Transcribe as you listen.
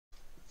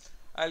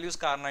I'll use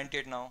car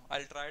 98 now.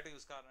 I'll try to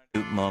use car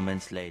 98. 2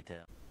 moments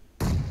later.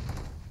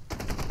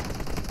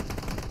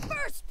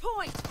 First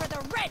point for the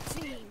red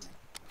team.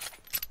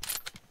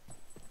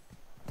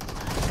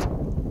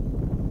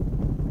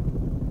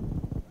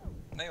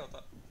 नहीं होता.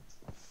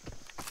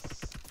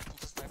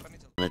 Sniper नहीं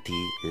चलता.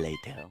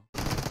 Later.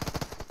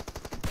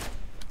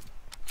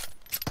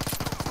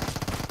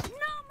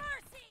 No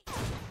mercy.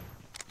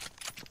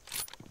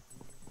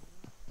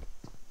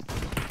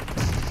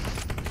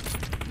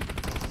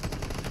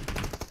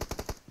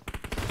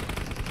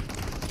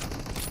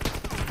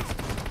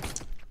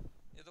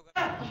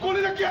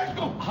 गोली लग गया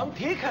इसको। हम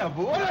ठीक है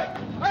अबू।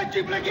 अरे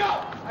चिप लग गया।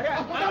 अरे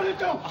अस्पताल ले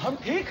जाओ। हम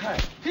ठीक है।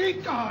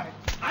 ठीक कहाँ है?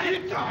 अरे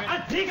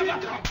ठीक है।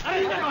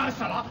 अरे कहाँ है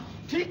साला?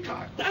 ठीक कहाँ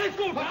है? अरे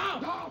इसको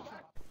उठाओ।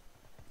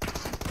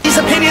 These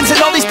opinions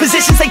and all these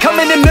positions, they come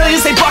in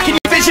millions, they blocking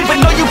your vision. But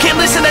no, you can't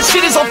listen, that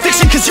shit is all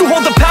fiction. Cause you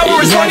hold the power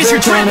as long as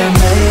you're dreaming.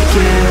 Make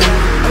it.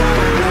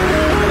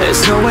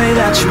 There's no way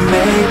that you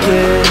make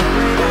it.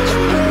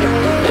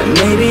 And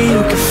maybe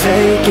you can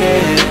fake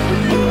it,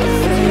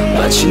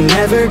 but you're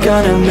never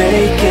gonna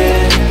make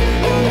it.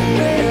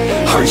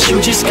 Aren't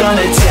you just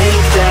gonna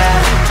take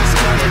that?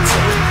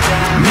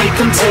 Make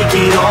them take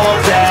it all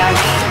back.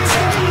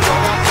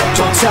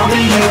 Don't tell me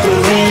you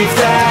believe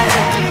that.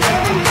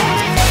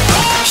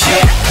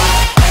 Yeah.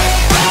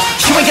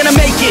 You ain't gonna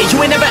make it, you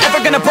ain't never ever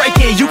gonna break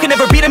it. You can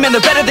never beat them and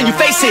they're better than you,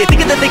 face it.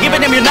 Thinking that they give a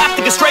damn, you're not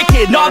thinking straight,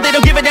 kid. No, they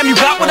don't give a damn, you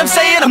got what I'm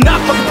saying? I'm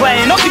not fucking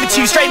playing, I'll give it to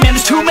you straight, man.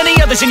 There's too many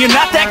others and you're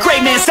not that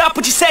great, man. Stop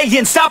what you're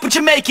saying, stop what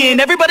you're making.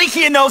 Everybody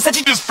here knows that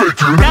you just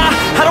faking. Nah,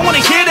 I don't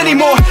wanna hear it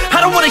anymore,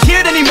 I don't wanna hear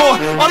it anymore.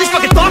 All these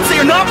fucking thoughts, they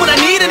are not what I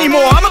need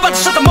anymore. I'm about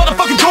to shut the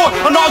motherfucking door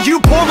on all you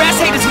poor ass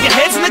haters with your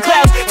heads in the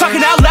clouds,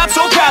 talking out loud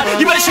so proud.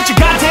 You better shut your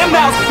goddamn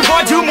mouth before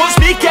I do more,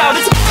 speak out.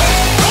 It's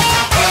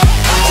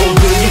or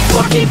will you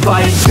fucking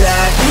fight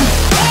back?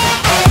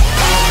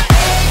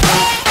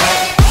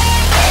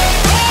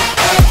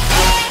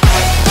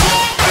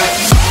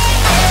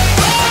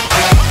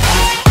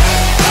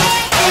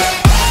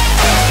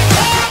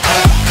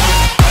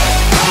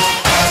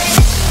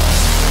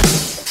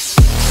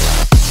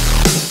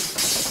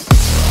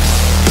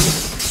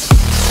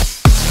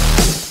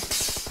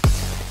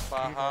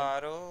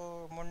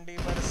 बहारो मुंडी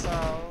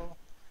बरसाओ,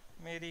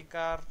 मेरी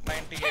car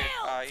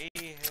 98 आई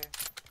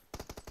है.